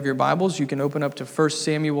Your Bibles, you can open up to 1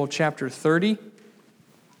 Samuel chapter 30.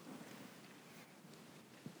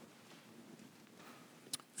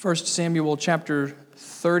 1 Samuel chapter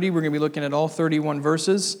 30, we're going to be looking at all 31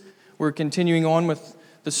 verses. We're continuing on with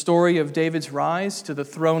the story of David's rise to the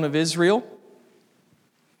throne of Israel.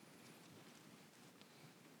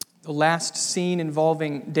 The last scene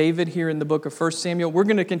involving David here in the book of 1 Samuel. We're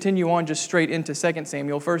going to continue on just straight into 2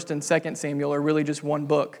 Samuel. 1 and 2 Samuel are really just one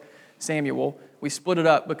book, Samuel. We split it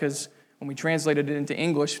up because when we translated it into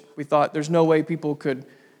English, we thought there's no way people could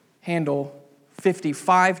handle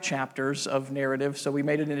 55 chapters of narrative, so we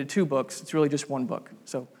made it into two books. It's really just one book.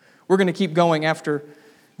 So we're going to keep going after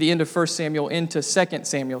the end of 1 Samuel into 2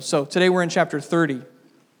 Samuel. So today we're in chapter 30. I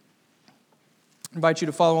invite you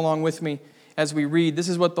to follow along with me as we read. This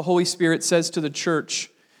is what the Holy Spirit says to the church,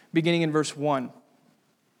 beginning in verse 1.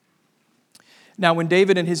 Now, when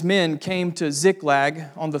David and his men came to Ziklag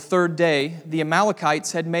on the third day, the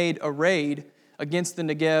Amalekites had made a raid against the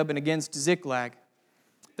Negeb and against Ziklag.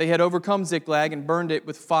 They had overcome Ziklag and burned it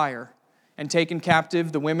with fire, and taken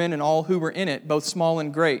captive the women and all who were in it, both small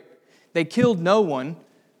and great. They killed no one,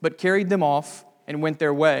 but carried them off and went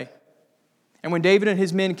their way. And when David and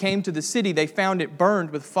his men came to the city, they found it burned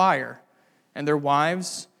with fire, and their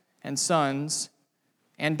wives and sons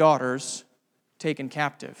and daughters taken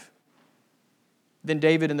captive. Then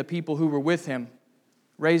David and the people who were with him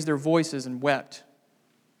raised their voices and wept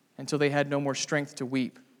until they had no more strength to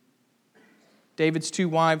weep. David's two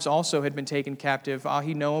wives also had been taken captive,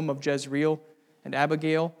 Ahinoam of Jezreel and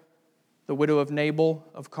Abigail, the widow of Nabal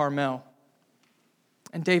of Carmel.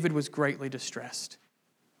 And David was greatly distressed,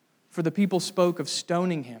 for the people spoke of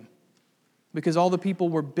stoning him, because all the people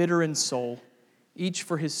were bitter in soul, each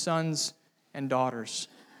for his sons and daughters.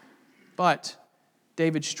 But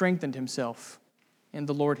David strengthened himself in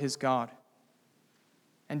the Lord his God.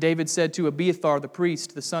 And David said to Abiathar the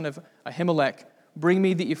priest, the son of Ahimelech, "Bring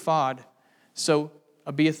me the ephod." So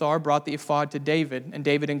Abiathar brought the ephod to David, and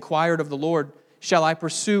David inquired of the Lord, "Shall I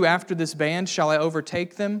pursue after this band? Shall I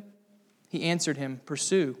overtake them?" He answered him,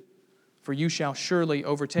 "Pursue, for you shall surely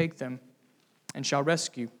overtake them, and shall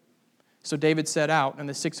rescue." So David set out, and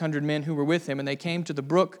the 600 men who were with him, and they came to the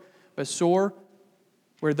brook Besor,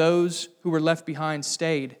 where those who were left behind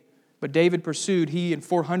stayed. But David pursued, he and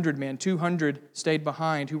 400 men. 200 stayed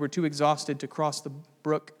behind, who were too exhausted to cross the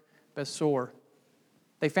brook Besor.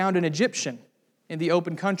 They found an Egyptian in the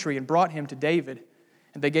open country and brought him to David.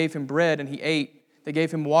 And they gave him bread, and he ate. They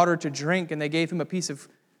gave him water to drink, and they gave him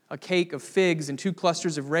a cake of figs and 2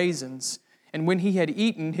 clusters of raisins. And when he had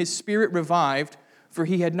eaten, his spirit revived, for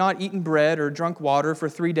he had not eaten bread or drunk water for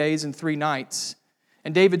 3 days and 3 nights.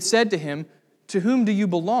 And David said to him, "To whom do you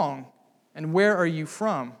belong, and where are you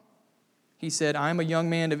from?" He said, "I am a young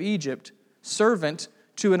man of Egypt, servant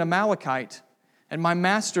to an Amalekite, and my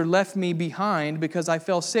master left me behind because I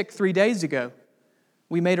fell sick 3 days ago.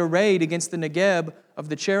 We made a raid against the Negeb of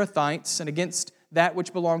the Cherethites and against that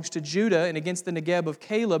which belongs to Judah and against the Negeb of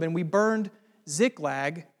Caleb, and we burned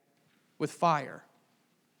Ziklag with fire."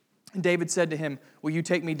 And David said to him, "Will you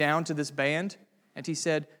take me down to this band?" And he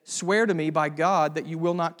said, "Swear to me by God that you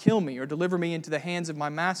will not kill me or deliver me into the hands of my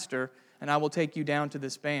master, and I will take you down to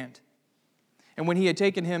this band." And when he had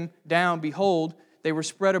taken him down, behold, they were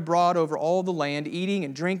spread abroad over all the land, eating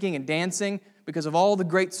and drinking and dancing, because of all the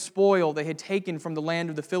great spoil they had taken from the land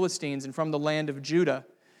of the Philistines and from the land of Judah.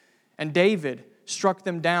 And David struck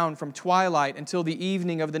them down from twilight until the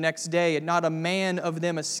evening of the next day, and not a man of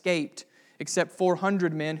them escaped, except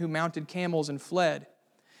 400 men who mounted camels and fled.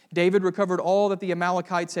 David recovered all that the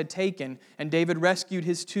Amalekites had taken, and David rescued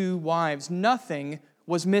his 2 wives. Nothing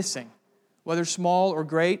was missing, whether small or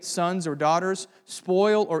great, sons or daughters,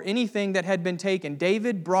 spoil or anything that had been taken.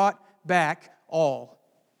 David brought back all.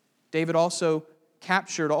 David also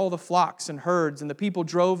captured all the flocks and herds, and the people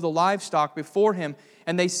drove the livestock before him,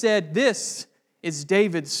 and they said, "This is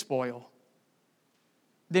David's spoil."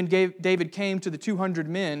 Then David came to the 200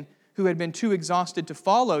 men who had been too exhausted to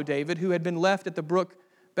follow David, who had been left at the brook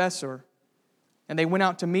Besor. And they went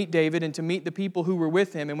out to meet David and to meet the people who were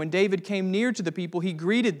with him. And when David came near to the people, he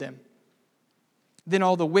greeted them. Then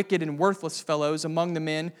all the wicked and worthless fellows among the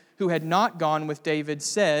men who had not gone with David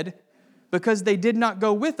said, "Because they did not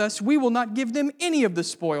go with us, we will not give them any of the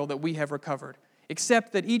spoil that we have recovered,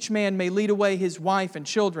 except that each man may lead away his wife and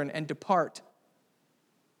children and depart."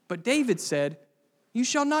 But David said, "You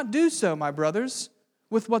shall not do so, my brothers,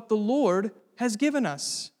 with what the Lord has given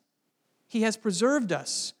us. He has preserved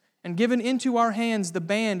us and given into our hands the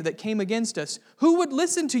band that came against us. Who would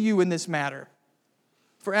listen to you in this matter?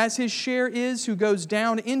 For as his share is who goes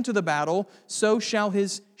down into the battle, so shall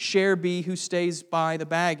his share be who stays by the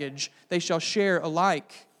baggage. They shall share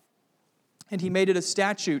alike. And he made it a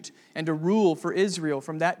statute and a rule for Israel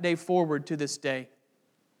from that day forward to this day.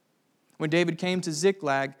 When David came to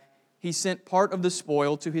Ziklag, he sent part of the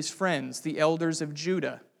spoil to his friends, the elders of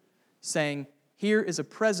Judah, saying, "Here is a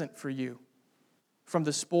present for you from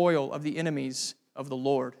the spoil of the enemies of the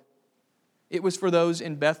Lord." It was for those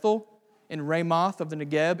in Bethel, in Ramoth of the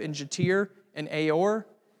Negeb, in Jatir, in Aor,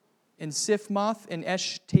 in Siphmoth, in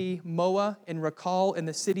Eshtemoa, in Rakal, in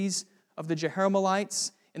the cities of the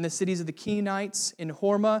Jerahmeelites, in the cities of the Kenites, in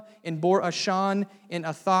Hormah, in Bor Ashan, in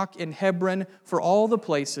Athak, in Hebron, for all the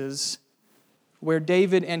places where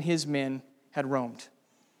David and his men had roamed.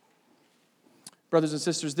 Brothers and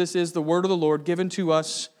sisters, this is the word of the Lord given to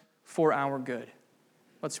us for our good.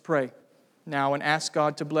 Let's pray now and ask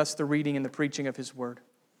God to bless the reading and the preaching of His word.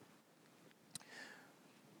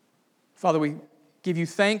 Father, we give you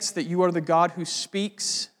thanks that you are the God who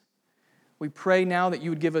speaks. We pray now that you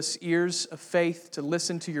would give us ears of faith to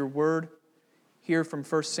listen to your word. Hear from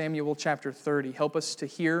 1 Samuel chapter 30. Help us to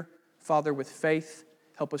hear, Father, with faith.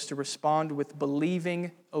 Help us to respond with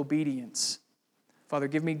believing obedience. Father,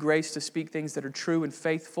 give me grace to speak things that are true and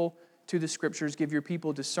faithful to the Scriptures. Give your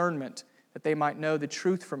people discernment that they might know the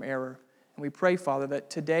truth from error. And we pray, Father, that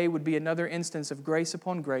today would be another instance of grace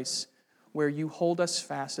upon grace where you hold us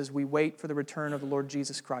fast as we wait for the return of the Lord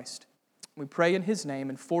Jesus Christ. We pray in His name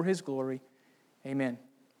and for His glory. Amen.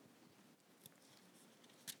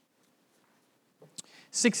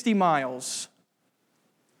 60 miles.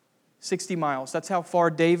 60 miles. That's how far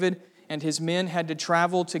David and his men had to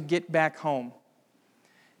travel to get back home.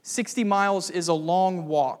 60 miles is a long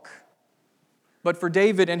walk. But for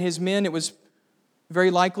David and his men, it was very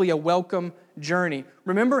likely a welcome journey.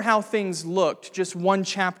 Remember how things looked just one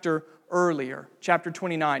chapter earlier, chapter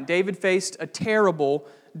 29. David faced a terrible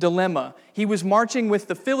dilemma. He was marching with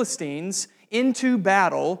the Philistines into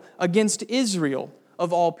battle against Israel,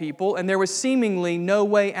 of all people, and there was seemingly no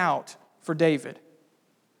way out for David.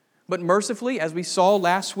 But mercifully, as we saw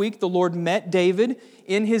last week, the Lord met David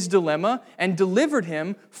in his dilemma and delivered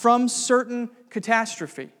him from certain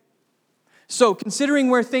catastrophe. So, considering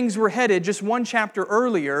where things were headed just one chapter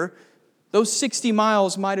earlier, those 60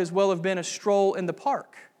 miles might as well have been a stroll in the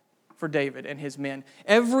park for David and his men.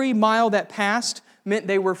 Every mile that passed meant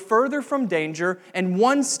they were further from danger and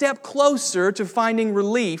one step closer to finding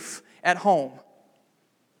relief at home.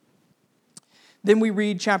 Then we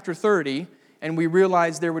read chapter 30, and we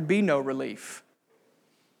realize there would be no relief.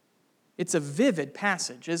 It's a vivid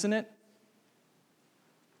passage, isn't it?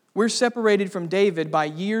 We're separated from David by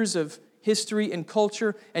years of history and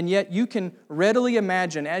culture, and yet you can readily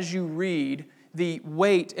imagine as you read the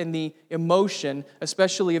weight and the emotion,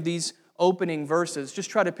 especially of these opening verses.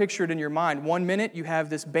 Just try to picture it in your mind. One minute you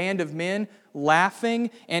have this band of men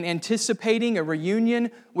laughing and anticipating a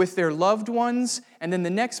reunion with their loved ones, and then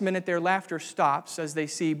the next minute their laughter stops as they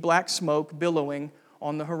see black smoke billowing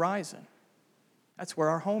on the horizon. That's where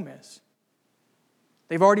our home is.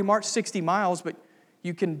 They've already marched 60 miles, but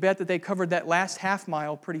you can bet that they covered that last half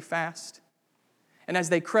mile pretty fast. And as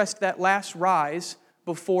they crest that last rise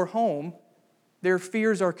before home, their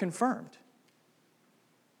fears are confirmed.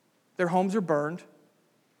 Their homes are burned.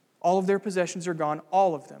 All of their possessions are gone,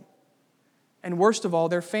 all of them. And worst of all,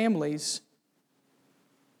 their families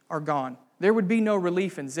are gone. There would be no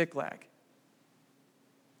relief in Ziklag.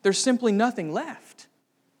 There's simply nothing left.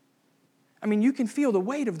 I mean, you can feel the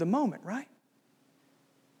weight of the moment, right?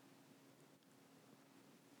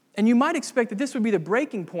 And you might expect that this would be the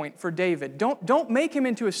breaking point for David. Don't make him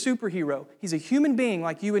into a superhero. He's a human being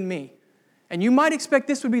like you and me. And you might expect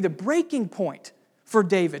this would be the breaking point for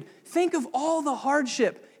David. Think of all the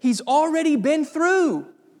hardship he's already been through.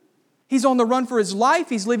 He's on the run for his life.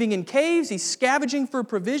 He's living in caves. He's scavenging for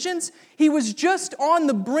provisions. He was just on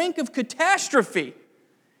the brink of catastrophe.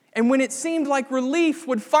 And when it seemed like relief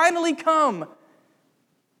would finally come,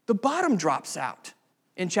 the bottom drops out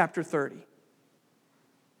in chapter 30.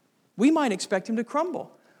 We might expect him to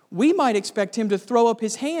crumble. We might expect him to throw up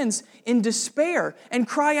his hands in despair and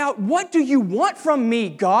cry out, "What do you want from me,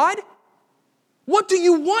 God? What do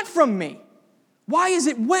you want from me? Why is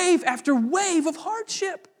it wave after wave of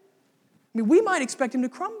hardship?" I mean, we might expect him to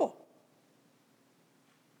crumble.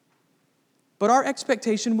 But our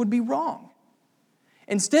expectation would be wrong.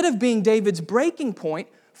 Instead of being David's breaking point,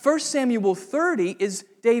 1 Samuel 30 is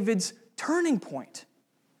David's turning point.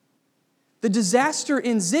 The disaster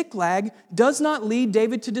in Ziklag does not lead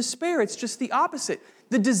David to despair. It's just the opposite.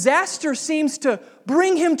 The disaster seems to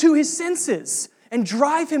bring him to his senses and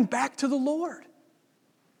drive him back to the Lord.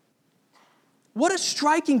 What a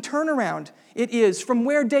striking turnaround it is from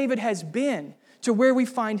where David has been to where we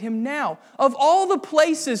find him now. Of all the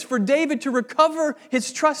places for David to recover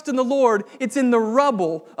his trust in the Lord, it's in the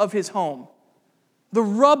rubble of his home. The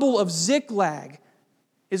rubble of Ziklag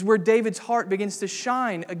is where David's heart begins to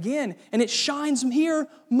shine again, and it shines here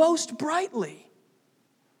most brightly.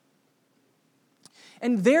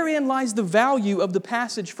 And therein lies the value of the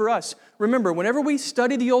passage for us. Remember, whenever we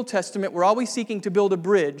study the Old Testament, we're always seeking to build a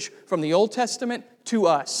bridge from the Old Testament to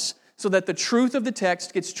us, so that the truth of the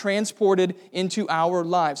text gets transported into our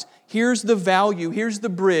lives. Here's the value, here's the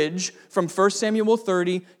bridge from 1 Samuel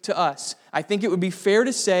 30 to us. I think it would be fair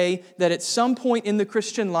to say that at some point in the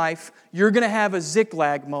Christian life, you're going to have a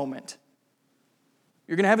Ziklag moment.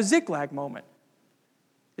 You're going to have a Ziklag moment.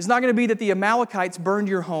 It's not going to be that the Amalekites burned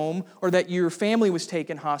your home or that your family was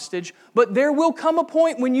taken hostage, but there will come a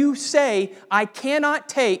point when you say, I cannot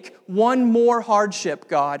take one more hardship,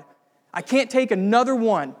 God. I can't take another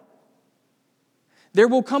one. There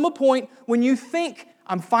will come a point when you think,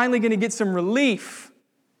 I'm finally going to get some relief,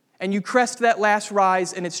 and you crest that last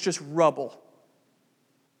rise and it's just rubble.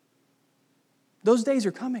 Those days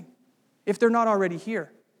are coming, if they're not already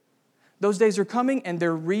here. Those days are coming and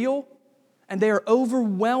they're real and they are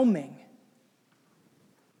overwhelming.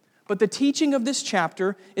 But the teaching of this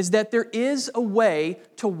chapter is that there is a way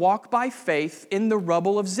to walk by faith in the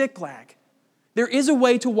rubble of Ziklag. There is a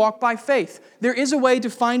way to walk by faith. There is a way to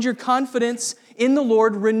find your confidence in the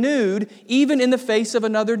Lord renewed, even in the face of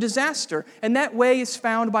another disaster. And that way is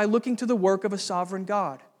found by looking to the work of a sovereign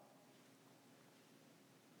God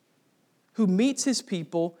who meets his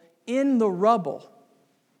people in the rubble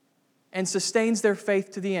and sustains their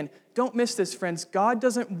faith to the end. Don't miss this, friends. God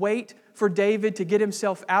doesn't wait for David to get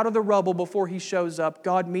himself out of the rubble before he shows up.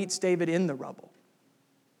 God meets David in the rubble.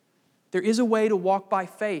 There is a way to walk by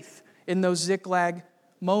faith in those Ziklag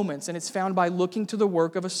moments, and it's found by looking to the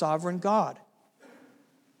work of a sovereign God.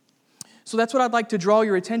 So that's what I'd like to draw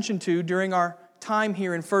your attention to during our time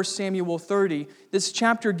here in 1 Samuel 30. This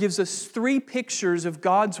chapter gives us 3 pictures of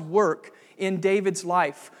God's work in David's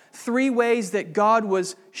life. 3 ways that God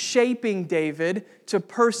was shaping David to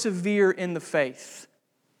persevere in the faith.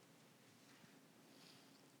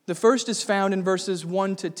 The first is found in verses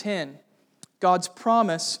 1 to 10. God's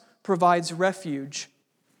promise provides refuge.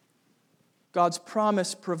 God's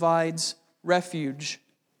promise provides refuge.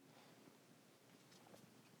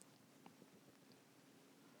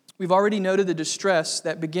 We've already noted the distress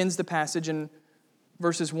that begins the passage in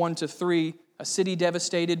verses 1 to 3. A city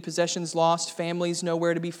devastated, possessions lost, families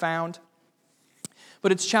nowhere to be found.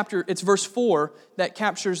 But it's verse 4 that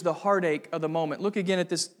captures the heartache of the moment. Look again at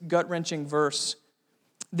this gut-wrenching verse.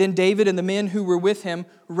 Then David and the men who were with him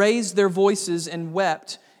raised their voices and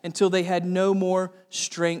wept until they had no more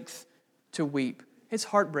strength to weep. It's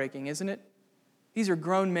heartbreaking, isn't it? These are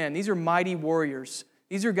grown men. These are mighty warriors.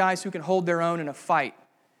 These are guys who can hold their own in a fight.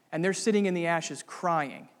 And they're sitting in the ashes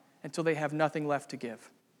crying until they have nothing left to give.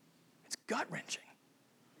 It's gut-wrenching.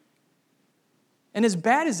 And as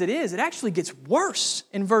bad as it is, it actually gets worse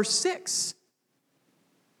in verse 6.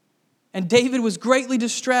 And David was greatly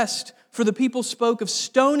distressed, for the people spoke of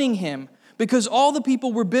stoning him, because all the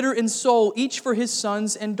people were bitter in soul, each for his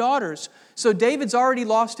sons and daughters. So David's already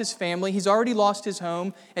lost his family, he's already lost his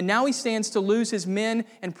home, and now he stands to lose his men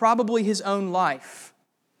and probably his own life.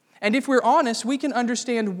 And if we're honest, we can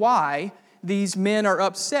understand why these men are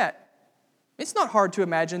upset. It's not hard to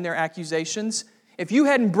imagine their accusations. If you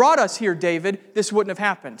hadn't brought us here, David, this wouldn't have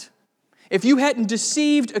happened. If you hadn't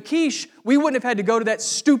deceived Achish, we wouldn't have had to go to that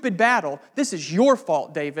stupid battle. This is your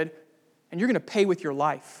fault, David, and you're going to pay with your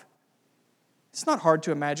life. It's not hard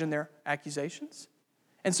to imagine their accusations.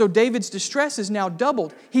 And so David's distress is now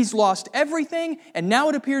doubled. He's lost everything, and now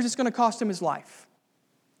it appears it's going to cost him his life.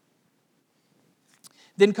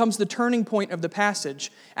 Then comes the turning point of the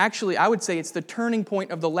passage. Actually, I would say it's the turning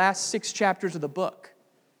point of the last 6 chapters of the book.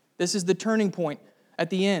 This is the turning point at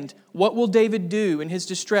the end. What will David do in his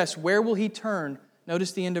distress? Where will he turn?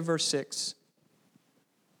 Notice the end of verse 6.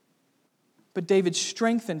 But David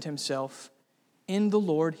strengthened himself in the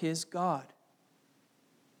Lord his God.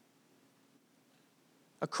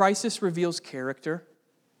 A crisis reveals character.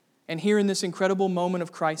 And here in this incredible moment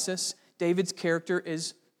of crisis, David's character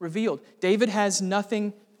is revealed. David has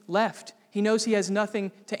nothing left. He knows he has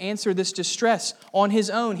nothing to answer this distress on his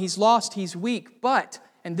own. He's lost, he's weak. But,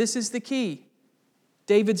 and this is the key,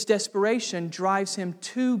 David's desperation drives him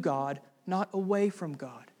to God, not away from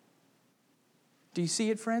God. Do you see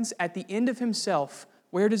it, friends? At the end of himself,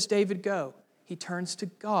 where does David go? He turns to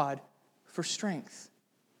God for strength.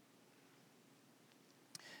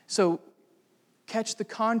 So, catch the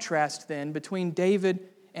contrast then between David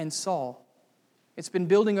and Saul. It's been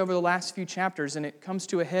building over the last few chapters, and it comes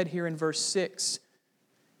to a head here in verse 6.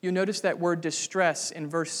 You'll notice that word distress in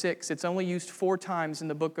verse 6. It's only used 4 times in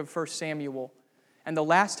the book of 1 Samuel. And the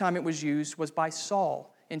last time it was used was by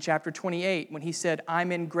Saul in chapter 28 when he said,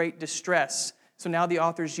 I'm in great distress. So now the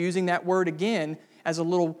author's using that word again as a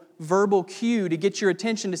little verbal cue to get your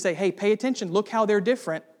attention to say, hey, pay attention, look how they're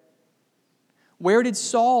different. Where did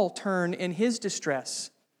Saul turn in his distress?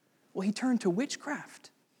 Well, he turned to witchcraft.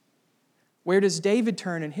 Where does David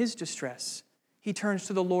turn in his distress? He turns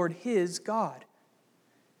to the Lord his God.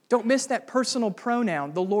 Don't miss that personal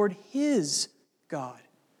pronoun, the Lord his God.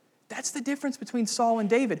 That's the difference between Saul and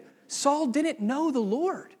David. Saul didn't know the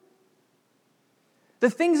Lord. The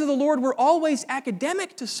things of the Lord were always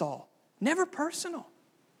academic to Saul, never personal.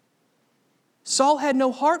 Saul had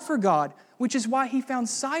no heart for God, which is why he found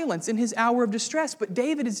silence in his hour of distress. But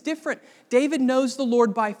David is different. David knows the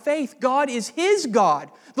Lord by faith. God is his God.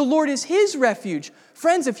 The Lord is his refuge.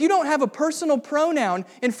 Friends, if you don't have a personal pronoun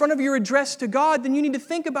in front of your address to God, then you need to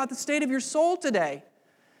think about the state of your soul today.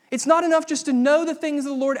 It's not enough just to know the things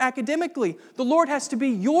of the Lord academically. The Lord has to be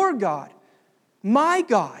your God, my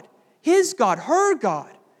God, his God, her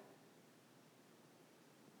God.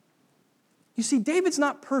 You see, David's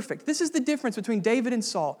not perfect. This is the difference between David and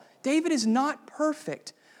Saul. David is not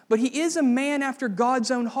perfect, but he is a man after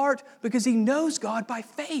God's own heart because he knows God by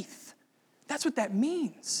faith. That's what that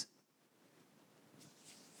means.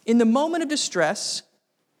 In the moment of distress,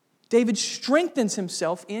 David strengthens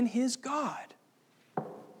himself in his God.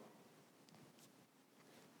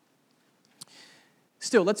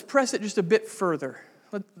 Still, let's press it just a bit further.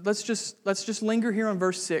 Let's just linger here on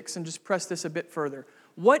verse 6 and just press this a bit further.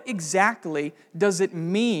 What exactly does it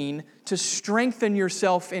mean to strengthen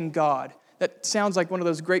yourself in God? That sounds like one of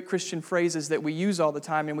those great Christian phrases that we use all the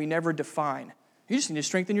time and we never define. You just need to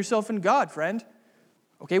strengthen yourself in God, friend.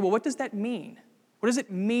 Okay, well, what does that mean? What does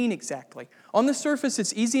it mean exactly? On the surface,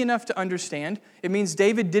 it's easy enough to understand. It means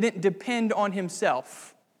David didn't depend on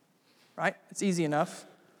himself, right? It's easy enough.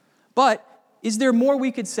 But is there more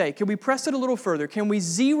we could say? Can we press it a little further? Can we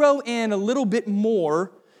zero in a little bit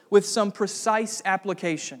more with some precise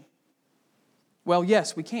application? Well,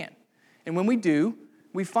 yes, we can. And when we do,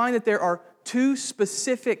 we find that there are 2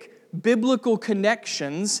 specific biblical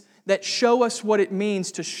connections that show us what it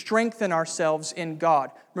means to strengthen ourselves in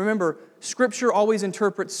God. Remember, Scripture always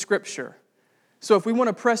interprets Scripture. So if we want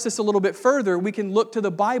to press this a little bit further, we can look to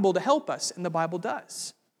the Bible to help us, and the Bible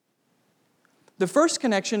does. The first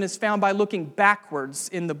connection is found by looking backwards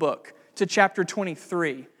in the book to chapter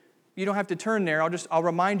 23. You don't have to turn there. I'll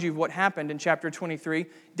remind you of what happened in chapter 23.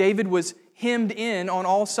 David was hemmed in on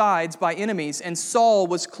all sides by enemies, and Saul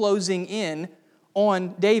was closing in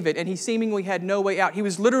on David, and he seemingly had no way out. He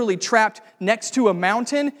was literally trapped next to a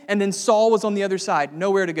mountain, and then Saul was on the other side,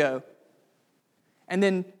 nowhere to go. And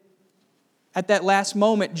then at that last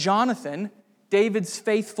moment, Jonathan, David's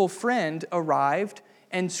faithful friend, arrived,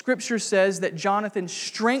 and Scripture says that Jonathan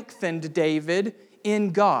strengthened David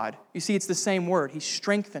in God. You see, it's the same word. He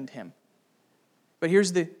strengthened him. But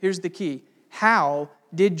here's the key. How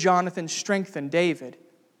did Jonathan strengthen David?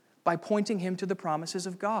 By pointing him to the promises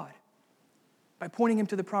of God. By pointing him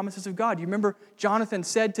to the promises of God. You remember Jonathan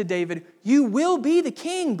said to David, you will be the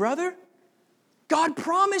king, brother. God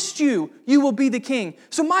promised you will be the king.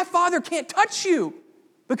 So my father can't touch you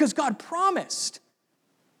because God promised.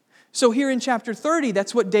 So here in chapter 30,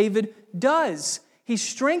 that's what David does. He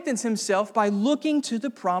strengthens himself by looking to the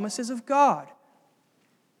promises of God.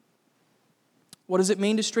 What does it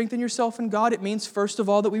mean to strengthen yourself in God? It means, first of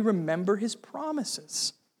all, that we remember His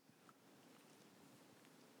promises.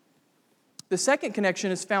 The second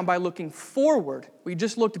connection is found by looking forward. We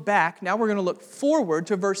just looked back. Now we're going to look forward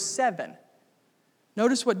to verse 7.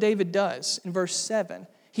 Notice what David does in verse 7.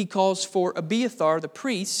 He calls for Abiathar, the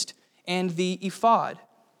priest, and the ephod.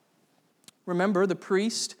 Remember, the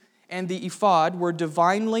priest and the ephod were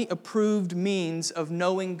divinely approved means of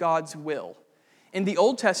knowing God's will. In the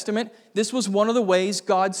Old Testament, this was one of the ways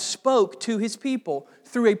God spoke to His people,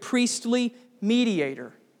 through a priestly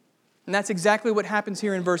mediator. And that's exactly what happens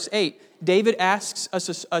here in verse 8. David asks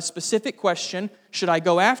us a specific question, should I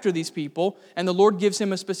go after these people? And the Lord gives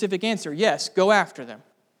him a specific answer, yes, go after them.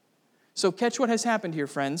 So catch what has happened here,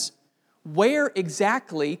 friends. Where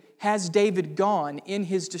exactly has David gone in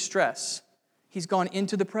his distress? He's gone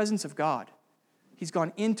into the presence of God. He's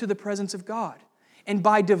gone into the presence of God. And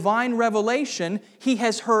by divine revelation, he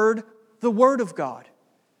has heard the word of God.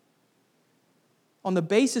 On the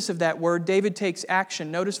basis of that word, David takes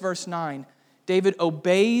action. Notice verse 9. David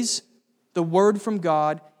obeys the word from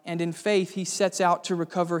God, and in faith he sets out to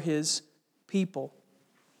recover his people.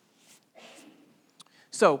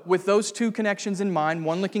 So, with those two connections in mind,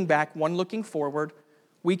 one looking back, one looking forward,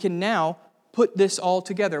 we can now put this all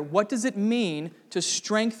together. What does it mean to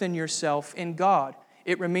strengthen yourself in God?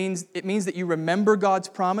 It means that you remember God's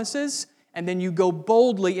promises and then you go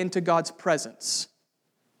boldly into God's presence.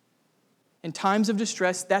 In times of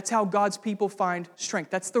distress, that's how God's people find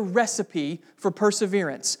strength. That's the recipe for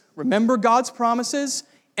perseverance. Remember God's promises,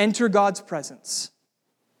 enter God's presence.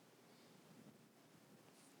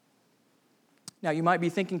 Now, you might be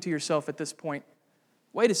thinking to yourself at this point,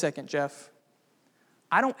 wait a second, Jeff.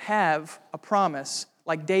 I don't have a promise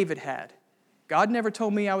like David had. God never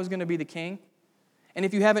told me I was going to be the king. And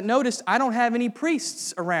if you haven't noticed, I don't have any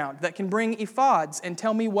priests around that can bring ephods and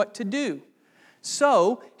tell me what to do.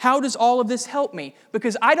 So, how does all of this help me?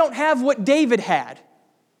 Because I don't have what David had.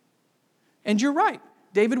 And you're right.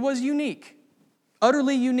 David was unique.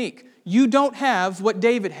 Utterly unique. You don't have what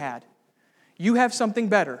David had. You have something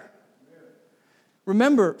better.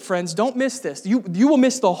 Remember, friends, don't miss this. You will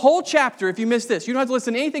miss the whole chapter if you miss this. You don't have to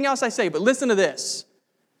listen to anything else I say, but listen to this.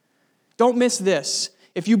 Don't miss this.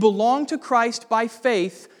 If you belong to Christ by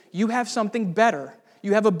faith, you have something better.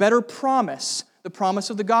 You have a better promise, the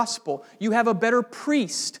promise of the gospel. You have a better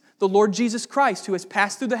priest, the Lord Jesus Christ, who has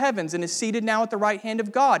passed through the heavens and is seated now at the right hand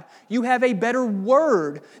of God. You have a better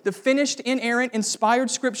word, the finished, inerrant,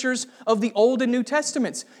 inspired scriptures of the Old and New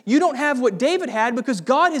Testaments. You don't have what David had because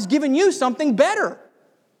God has given you something better.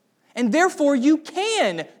 And therefore, you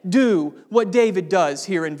can do what David does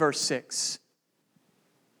here in verse 6.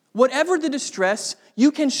 Whatever the distress,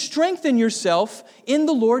 you can strengthen yourself in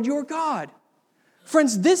the Lord your God.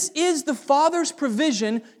 Friends, this is the Father's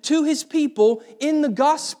provision to His people in the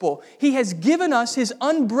gospel. He has given us His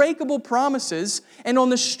unbreakable promises, and on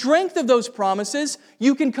the strength of those promises,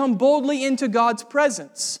 you can come boldly into God's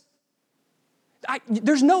presence.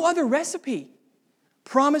 There's no other recipe.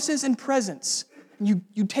 Promises and presence.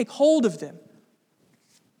 You take hold of them.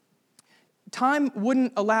 Time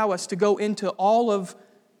wouldn't allow us to go into all of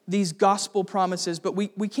these gospel promises, but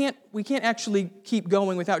we can't actually keep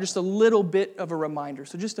going without just a little bit of a reminder.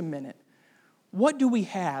 So just a minute. What do we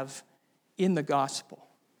have in the gospel?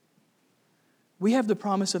 We have the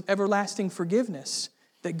promise of everlasting forgiveness,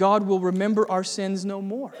 that God will remember our sins no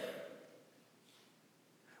more.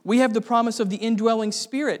 We have the promise of the indwelling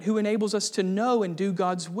Spirit who enables us to know and do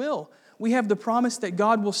God's will. We have the promise that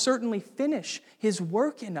God will certainly finish His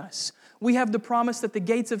work in us. We have the promise that the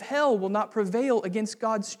gates of hell will not prevail against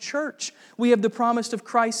God's church. We have the promise of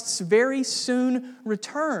Christ's very soon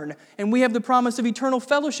return. And we have the promise of eternal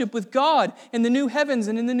fellowship with God in the new heavens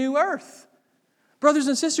and in the new earth. Brothers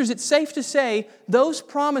and sisters, it's safe to say those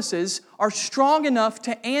promises are strong enough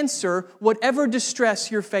to answer whatever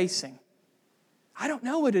distress you're facing. I don't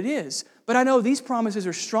know what it is, but I know these promises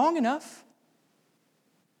are strong enough.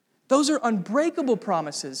 Those are unbreakable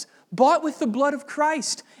promises, bought with the blood of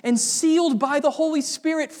Christ and sealed by the Holy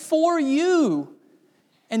Spirit for you.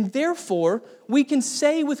 And therefore, we can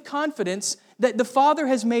say with confidence that the Father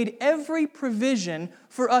has made every provision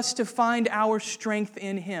for us to find our strength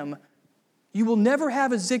in Him. You will never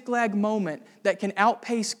have a Ziklag moment that can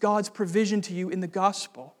outpace God's provision to you in the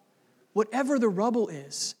gospel, whatever the rubble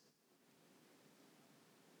is.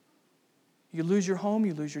 You lose your home,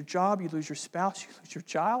 you lose your job, you lose your spouse, you lose your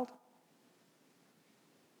child.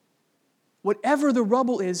 Whatever the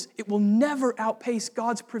rubble is, it will never outpace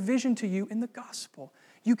God's provision to you in the gospel.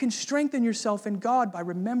 You can strengthen yourself in God by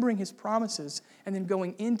remembering His promises and then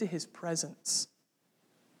going into His presence.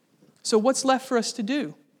 So what's left for us to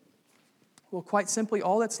do? Well, quite simply,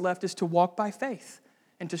 all that's left is to walk by faith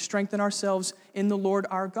and to strengthen ourselves in the Lord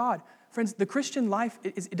our God. Friends, the Christian life,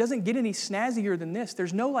 it doesn't get any snazzier than this.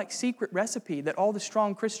 There's no secret recipe that all the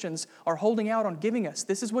strong Christians are holding out on giving us.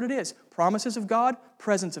 This is what it is. Promises of God,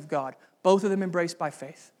 presence of God. Both of them embraced by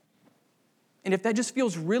faith. And if that just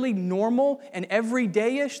feels really normal and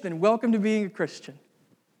everyday-ish, then welcome to being a Christian.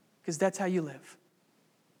 Because that's how you live.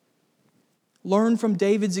 Learn from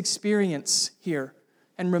David's experience here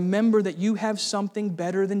and remember that you have something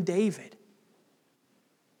better than David.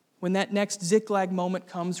 When that next Ziklag moment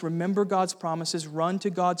comes, remember God's promises, run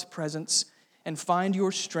to God's presence, and find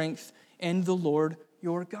your strength in the Lord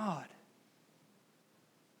your God.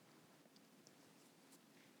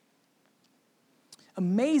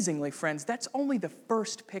 Amazingly, friends, that's only the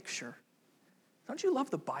first picture. Don't you love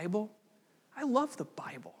the Bible? I love the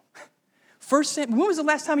Bible. When was the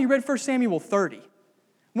last time you read 1 Samuel 30?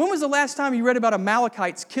 When was the last time you read about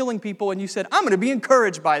Amalekites killing people and you said, I'm going to be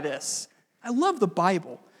encouraged by this? I love the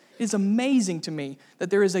Bible. It is amazing to me that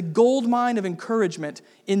there is a gold mine of encouragement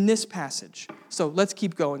in this passage. So let's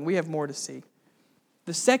keep going. We have more to see.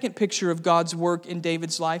 The second picture of God's work in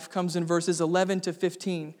David's life comes in verses 11 to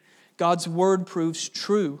 15. God's word proves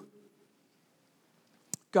true.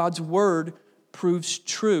 God's word proves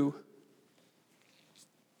true.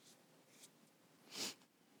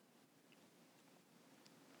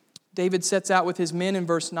 David sets out with his men in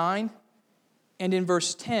verse 9, and in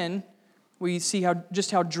verse 10, we see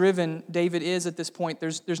how driven David is at this point.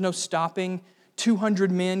 There's no stopping. 200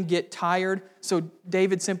 men get tired, so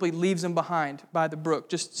David simply leaves them behind by the brook.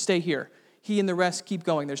 Just stay here. He and the rest keep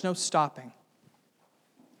going. There's no stopping.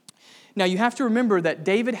 Now, you have to remember that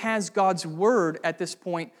David has God's word at this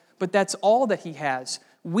point, but that's all that he has.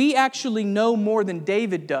 We actually know more than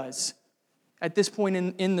David does at this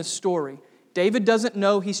point in the story. David doesn't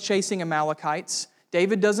know he's chasing Amalekites.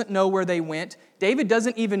 David doesn't know where they went. David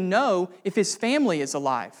doesn't even know if his family is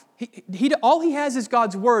alive. All he has is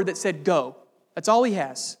God's word that said, go. That's all he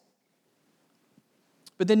has.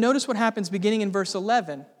 But then notice what happens beginning in verse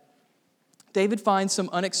 11. David finds some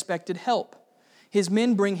unexpected help. His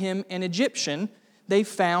men bring him an Egyptian they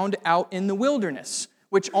found out in the wilderness,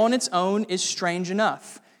 which on its own is strange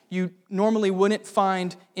enough. You normally wouldn't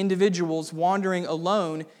find individuals wandering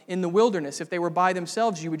alone in the wilderness. If they were by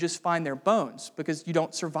themselves, you would just find their bones because you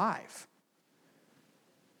don't survive.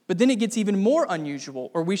 But then it gets even more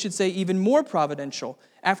unusual, or we should say even more providential.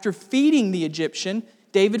 After feeding the Egyptian,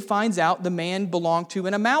 David finds out the man belonged to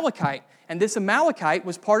an Amalekite. And this Amalekite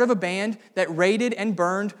was part of a band that raided and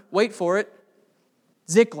burned, wait for it,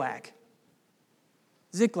 Ziklag.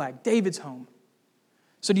 Ziklag, David's home.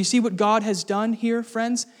 So do you see what God has done here,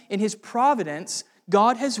 friends? In His providence,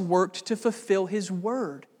 God has worked to fulfill His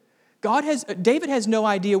word. David has no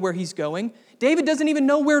idea where he's going. David doesn't even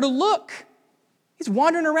know where to look. He's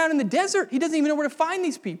wandering around in the desert. He doesn't even know where to find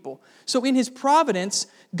these people. So in His providence,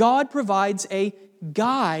 God provides a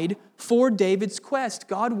guide for David's quest.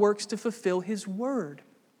 God works to fulfill His word.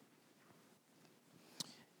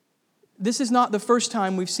 This is not the first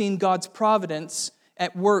time we've seen God's providence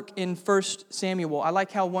at work in 1 Samuel. I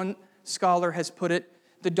like how one scholar has put it.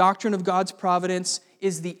 The doctrine of God's providence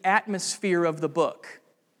is the atmosphere of the book.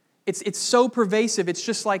 It's so pervasive, it's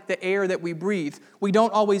just like the air that we breathe. We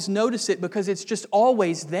don't always notice it because it's just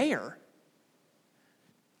always there.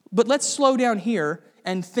 But let's slow down here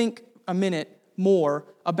and think a minute more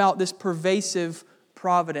about this pervasive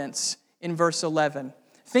providence in verse 11.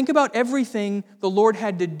 Think about everything the Lord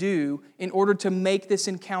had to do in order to make this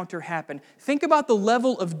encounter happen. Think about the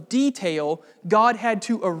level of detail God had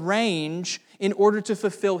to arrange in order to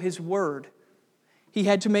fulfill His word. He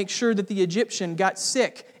had to make sure that the Egyptian got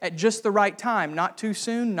sick at just the right time, not too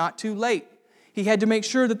soon, not too late. He had to make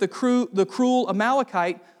sure that the cruel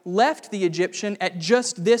Amalekite left the Egyptian at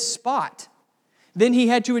just this spot. Then he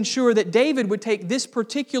had to ensure that David would take this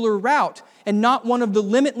particular route and not one of the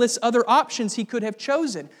limitless other options he could have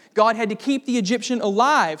chosen. God had to keep the Egyptian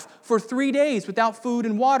alive for 3 days without food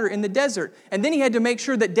and water in the desert. And then he had to make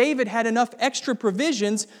sure that David had enough extra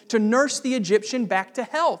provisions to nurse the Egyptian back to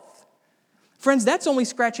health. Friends, that's only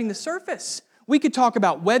scratching the surface. We could talk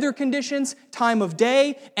about weather conditions, time of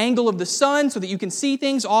day, angle of the sun so that you can see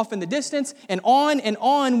things off in the distance, and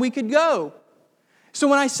on we could go. So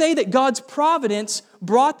when I say that God's providence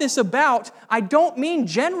brought this about, I don't mean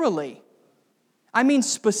generally. I mean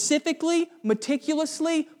specifically,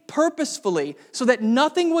 meticulously, purposefully, so that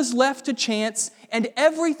nothing was left to chance and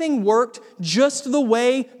everything worked just the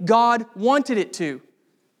way God wanted it to.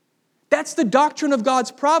 That's the doctrine of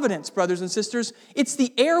God's providence, brothers and sisters. It's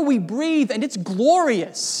the air we breathe, and it's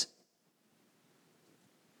glorious.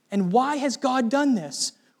 And why has God done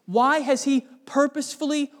this? Why has He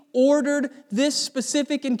purposefully ordered this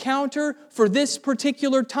specific encounter for this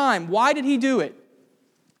particular time? Why did He do it?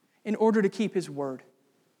 In order to keep His word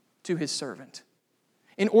to His servant.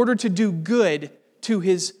 In order to do good to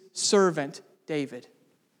His servant, David.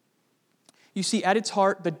 You see, at its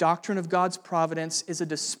heart, the doctrine of God's providence is a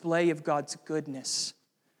display of God's goodness.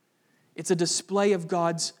 It's a display of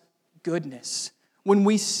God's goodness. When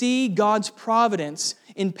we see God's providence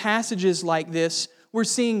in passages like this, we're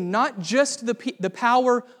seeing not just the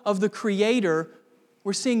power of the Creator,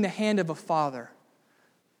 we're seeing the hand of a Father,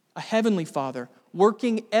 a heavenly Father,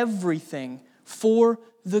 working everything for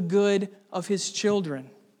the good of His children.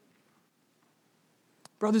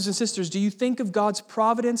 Brothers and sisters, do you think of God's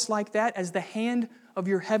providence like that as the hand of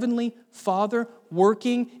your heavenly Father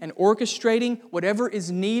working and orchestrating whatever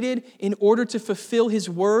is needed in order to fulfill His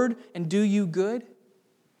word and do you good?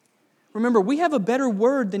 Remember, we have a better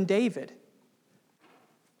word than David.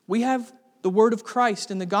 We have the word of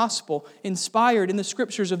Christ in the gospel, inspired in the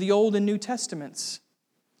scriptures of the Old and New Testaments.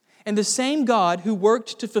 And the same God who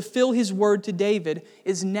worked to fulfill His word to David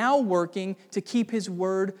is now working to keep His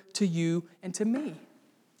word to you and to me.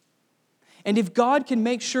 And if God can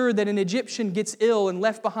make sure that an Egyptian gets ill and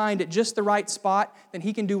left behind at just the right spot, then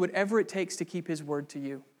He can do whatever it takes to keep His word to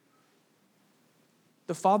you.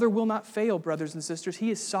 The Father will not fail, brothers and sisters.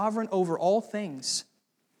 He is sovereign over all things.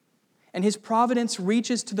 And His providence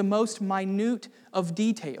reaches to the most minute of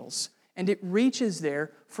details, and it reaches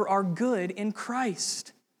there for our good in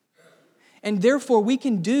Christ. And therefore, we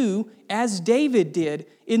can do as David did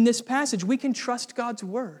in this passage. We can trust God's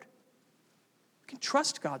word. We can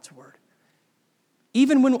trust God's word.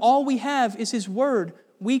 Even when all we have is His word,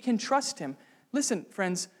 we can trust Him. Listen,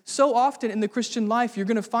 friends, so often in the Christian life, you're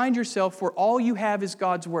going to find yourself where all you have is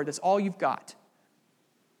God's word. That's all you've got.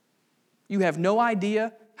 You have no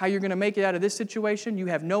idea how you're going to make it out of this situation. You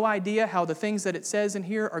have no idea how the things that it says in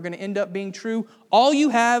here are going to end up being true. All you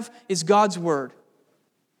have is God's word.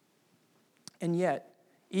 And yet,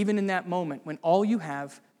 even in that moment, when all you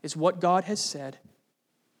have is what God has said,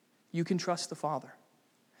 you can trust the Father.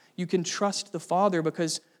 You can trust the Father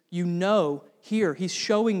because you know here, He's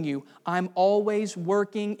showing you, I'm always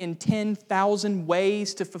working in 10,000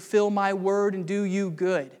 ways to fulfill my word and do you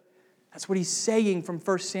good. That's what He's saying from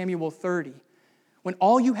 1 Samuel 30. When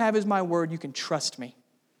all you have is my word, you can trust me.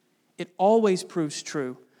 It always proves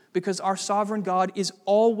true because our sovereign God is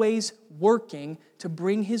always working to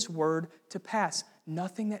bring His word to pass.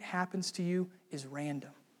 Nothing that happens to you is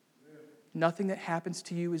random. Nothing that happens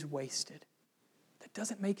to you is wasted. That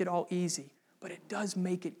doesn't make it all easy, but it does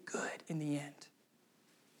make it good in the end.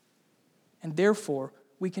 And therefore,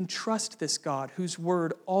 we can trust this God whose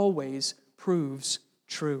word always proves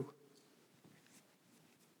true.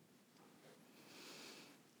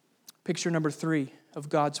 Picture number 3 of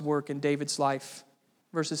God's work in David's life,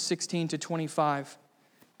 verses 16 to 25.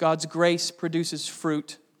 God's grace produces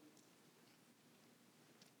fruit.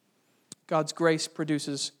 God's grace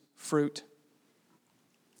produces fruit.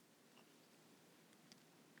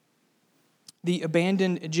 The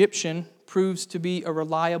abandoned Egyptian proves to be a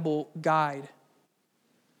reliable guide.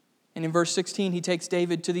 And in verse 16, he takes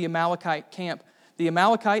David to the Amalekite camp. The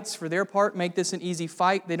Amalekites, for their part, make this an easy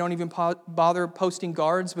fight. They don't even bother posting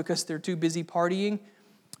guards because they're too busy partying.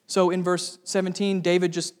 So in verse 17,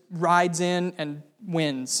 David just rides in and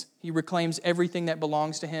wins. He reclaims everything that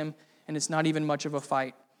belongs to him, and it's not even much of a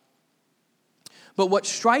fight. But what's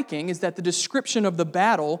striking is that the description of the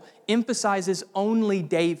battle emphasizes only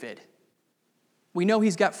David. We know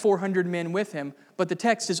he's got 400 men with him, but the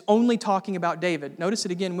text is only talking about David. Notice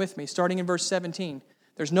it again with me, starting in verse 17.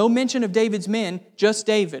 There's no mention of David's men, just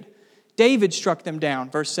David. David struck them down,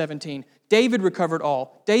 verse 17. David recovered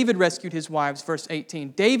all. David rescued his wives, verse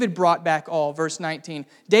 18. David brought back all, verse 19.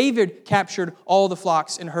 David captured all the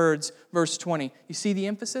flocks and herds, verse 20. You see the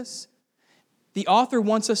emphasis? The author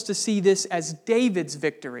wants us to see this as David's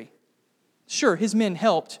victory. Sure, his men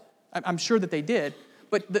helped. I'm sure that they did.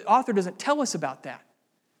 But the author doesn't tell us about that.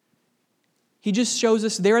 He just shows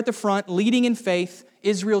us there at the front, leading in faith,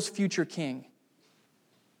 Israel's future king.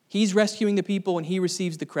 He's rescuing the people and he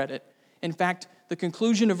receives the credit. In fact, the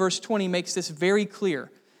conclusion of verse 20 makes this very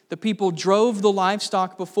clear. The people drove the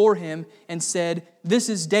livestock before him and said, "This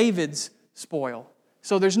is David's spoil."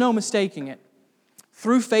 So there's no mistaking it.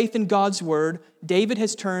 Through faith in God's word, David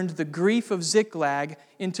has turned the grief of Ziklag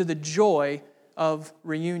into the joy of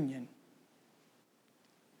reunion.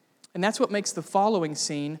 And that's what makes the following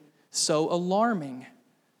scene so alarming.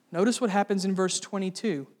 Notice what happens in verse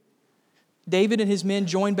 22. David and his men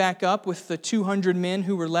join back up with the 200 men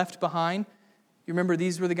who were left behind. You remember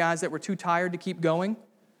these were the guys that were too tired to keep going,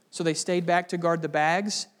 so they stayed back to guard the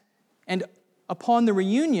bags. And upon the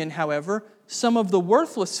reunion, however, some of the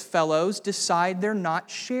worthless fellows decide they're not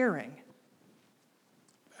sharing.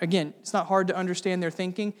 Again, it's not hard to understand their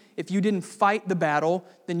thinking. If you didn't fight the battle,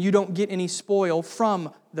 then you don't get any spoil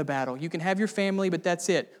from the battle. You can have your family, but that's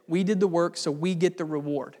it. We did the work, so we get the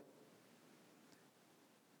reward.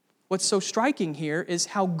 What's so striking here is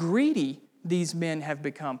how greedy these men have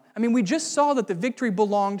become. I mean, we just saw that the victory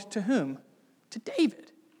belonged to whom? To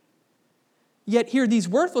David. Yet here these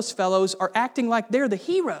worthless fellows are acting like they're the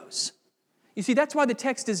heroes. You see, that's why the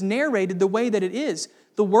text is narrated the way that it is.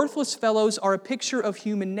 The worthless fellows are a picture of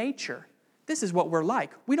human nature. This is what we're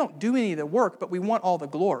like. We don't do any of the work, but we want all the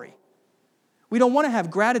glory. We don't want to have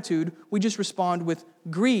gratitude. We just respond with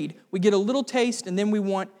greed. We get a little taste, and then we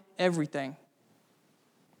want everything.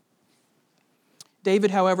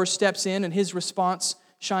 David, however, steps in, and his response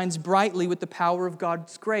shines brightly with the power of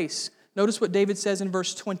God's grace. Notice what David says in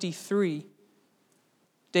verse 23.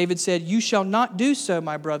 David said, "You shall not do so,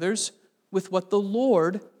 my brothers, with what the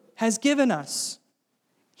Lord has given us.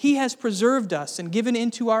 He has preserved us and given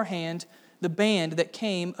into our hand the band that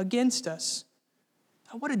came against us.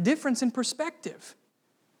 Now, what a difference in perspective.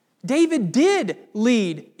 David did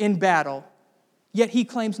lead in battle, yet he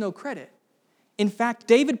claims no credit. In fact,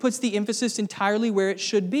 David puts the emphasis entirely where it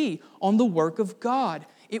should be, on the work of God.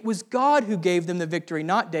 It was God who gave them the victory,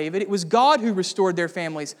 not David. It was God who restored their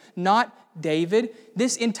families, not David.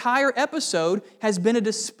 This entire episode has been a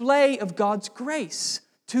display of God's grace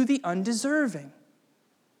to the undeserving.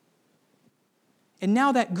 And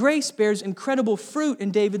now that grace bears incredible fruit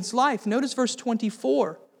in David's life. Notice verse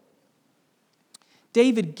 24.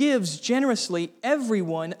 David gives generously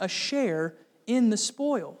everyone a share in the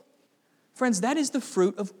spoil. Friends, that is the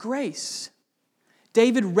fruit of grace.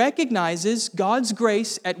 David recognizes God's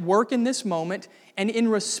grace at work in this moment, and in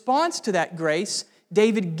response to that grace,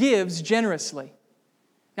 David gives generously.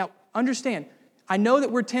 Now, understand, I know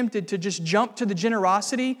that we're tempted to just jump to the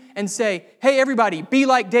generosity and say, hey, everybody, be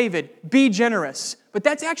like David, be generous. But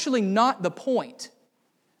that's actually not the point.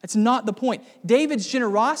 That's not the point. David's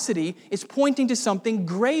generosity is pointing to something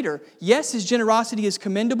greater. Yes, his generosity is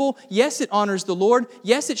commendable. Yes, it honors the Lord.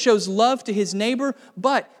 Yes, it shows love to his neighbor.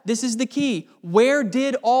 But this is the key. Where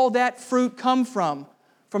did all that fruit come from?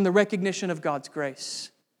 From the recognition of God's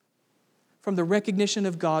grace. From the recognition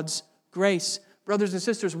of God's grace. Brothers and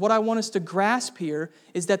sisters, what I want us to grasp here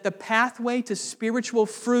is that the pathway to spiritual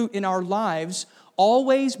fruit in our lives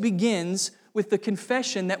always begins with the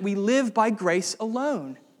confession that we live by grace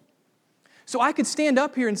alone. So I could stand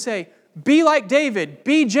up here and say, be like David,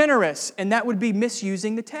 be generous, and that would be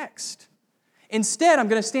misusing the text. Instead, I'm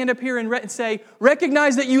going to stand up here and say,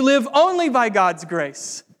 recognize that you live only by God's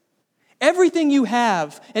grace. Everything you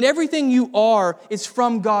have and everything you are is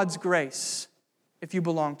from God's grace if you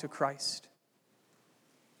belong to Christ.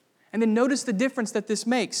 And then notice the difference that this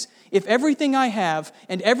makes. If everything I have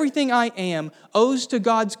and everything I am owes to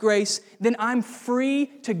God's grace, then I'm free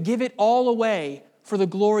to give it all away for the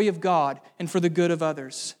glory of God and for the good of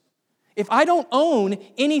others. If I don't own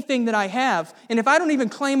anything that I have, and if I don't even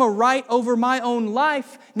claim a right over my own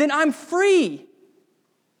life, then I'm free.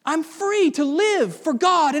 I'm free to live for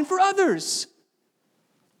God and for others.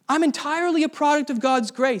 I'm entirely a product of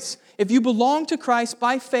God's grace. If you belong to Christ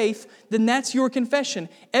by faith, then that's your confession.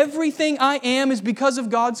 Everything I am is because of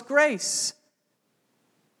God's grace.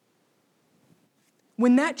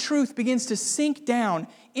 When that truth begins to sink down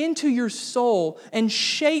into your soul and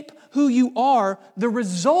shape who you are, the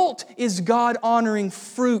result is God-honoring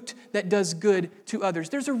fruit that does good to others.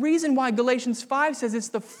 There's a reason why Galatians 5 says it's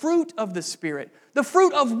the fruit of the Spirit. The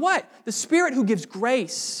fruit of what? The Spirit who gives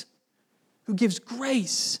grace. Who gives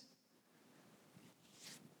grace.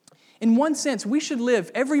 In one sense, we should live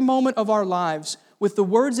every moment of our lives with the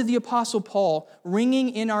words of the Apostle Paul ringing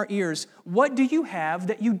in our ears. What do you have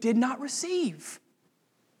that you did not receive?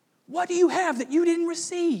 What do you have that you didn't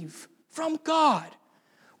receive from God?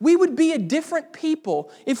 We would be a different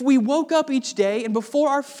people if we woke up each day and before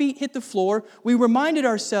our feet hit the floor, we reminded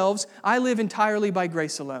ourselves, I live entirely by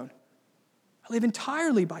grace alone. I live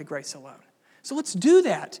entirely by grace alone. So let's do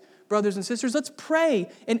that, brothers and sisters. Let's pray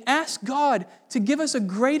and ask God to give us a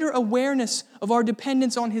greater awareness of our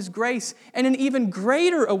dependence on His grace and an even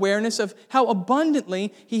greater awareness of how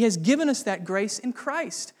abundantly He has given us that grace in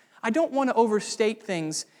Christ. I don't want to overstate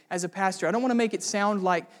things as a pastor. I don't want to make it sound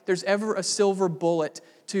like there's ever a silver bullet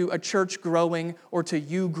to a church growing or to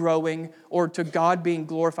you growing or to God being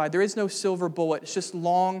glorified. There is no silver bullet. It's just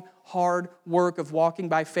long, hard work of walking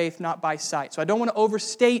by faith, not by sight. So I don't want to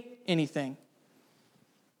overstate anything.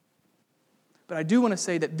 But I do want to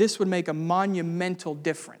say that this would make a monumental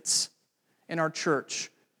difference in our church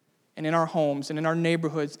and in our homes and in our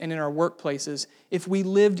neighborhoods and in our workplaces if we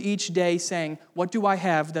lived each day saying, what do I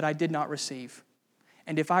have that I did not receive?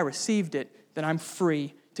 And if I received it, then I'm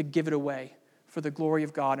free to give it away for the glory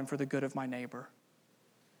of God and for the good of my neighbor.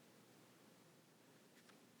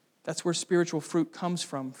 That's where spiritual fruit comes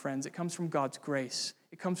from, friends. It comes from God's grace.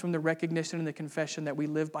 It comes from the recognition and the confession that we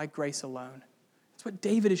live by grace alone. That's what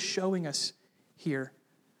David is showing us here.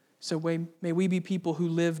 So may we be people who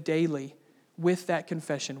live daily with that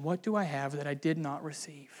confession. What do I have that I did not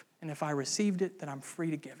receive? And if I received it, then I'm free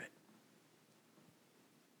to give it.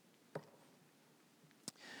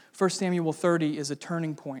 1 Samuel 30 is a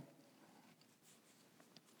turning point.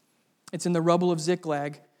 It's in the rubble of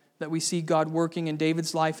Ziklag that we see God working in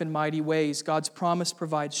David's life in mighty ways. God's promise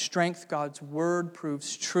provides strength, God's word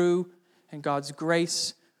proves true, and God's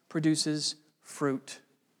grace produces fruit.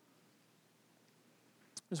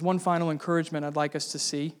 There's one final encouragement I'd like us to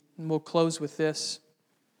see, and we'll close with this.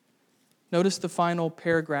 Notice the final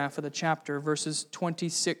paragraph of the chapter, verses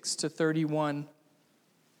 26 to 31.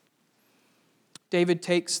 David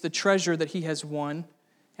takes the treasure that he has won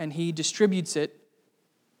and he distributes it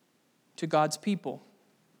to God's people.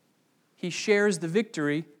 He shares the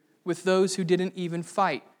victory with those who didn't even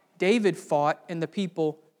fight. David fought and the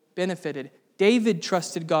people benefited. David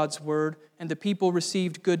trusted God's word and the people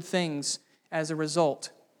received good things as a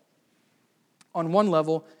result. On one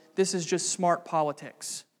level, this is just smart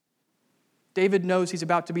politics. David knows he's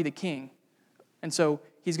about to be the king, and so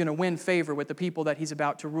he's going to win favor with the people that he's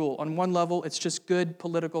about to rule. On one level, it's just good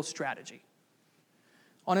political strategy.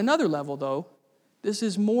 On another level, though, this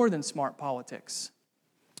is more than smart politics.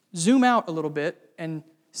 Zoom out a little bit and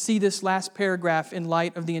see this last paragraph in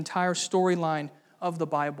light of the entire storyline of the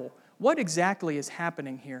Bible. What exactly is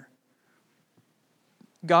happening here?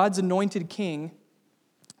 God's anointed king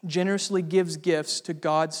generously gives gifts to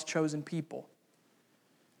God's chosen people.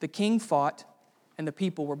 The king fought, and the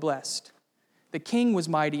people were blessed. The king was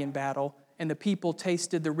mighty in battle, and the people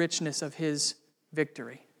tasted the richness of his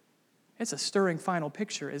victory. It's a stirring final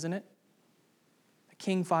picture, isn't it? The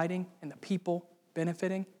king fighting and the people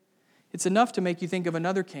benefiting. It's enough to make you think of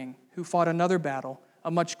another king who fought another battle, a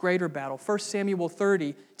much greater battle. 1 Samuel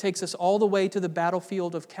 30 takes us all the way to the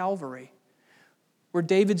battlefield of Calvary, where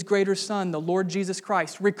David's greater son, the Lord Jesus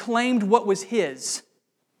Christ, reclaimed what was his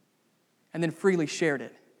and then freely shared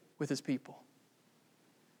it with his people.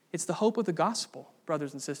 It's the hope of the gospel,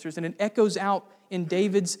 brothers and sisters, and it echoes out in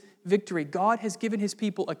David's victory. God has given his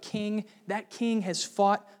people a king. That king has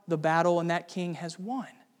fought the battle, and that king has won.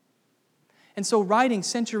 And so, writing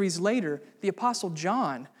centuries later, the Apostle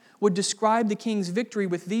John would describe the king's victory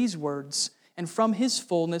with these words, "And from his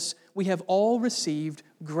fullness we have all received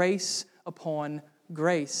grace upon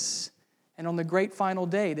grace." And on the great final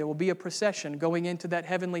day, there will be a procession going into that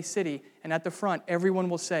heavenly city, and at the front, everyone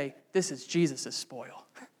will say, "This is Jesus' spoil.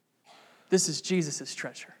 This is Jesus'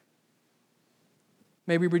 treasure."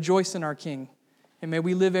 May we rejoice in our King, and may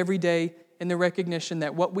we live every day in the recognition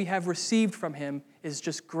that what we have received from him is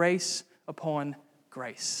just grace upon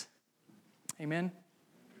grace. Amen?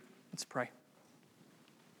 Let's pray.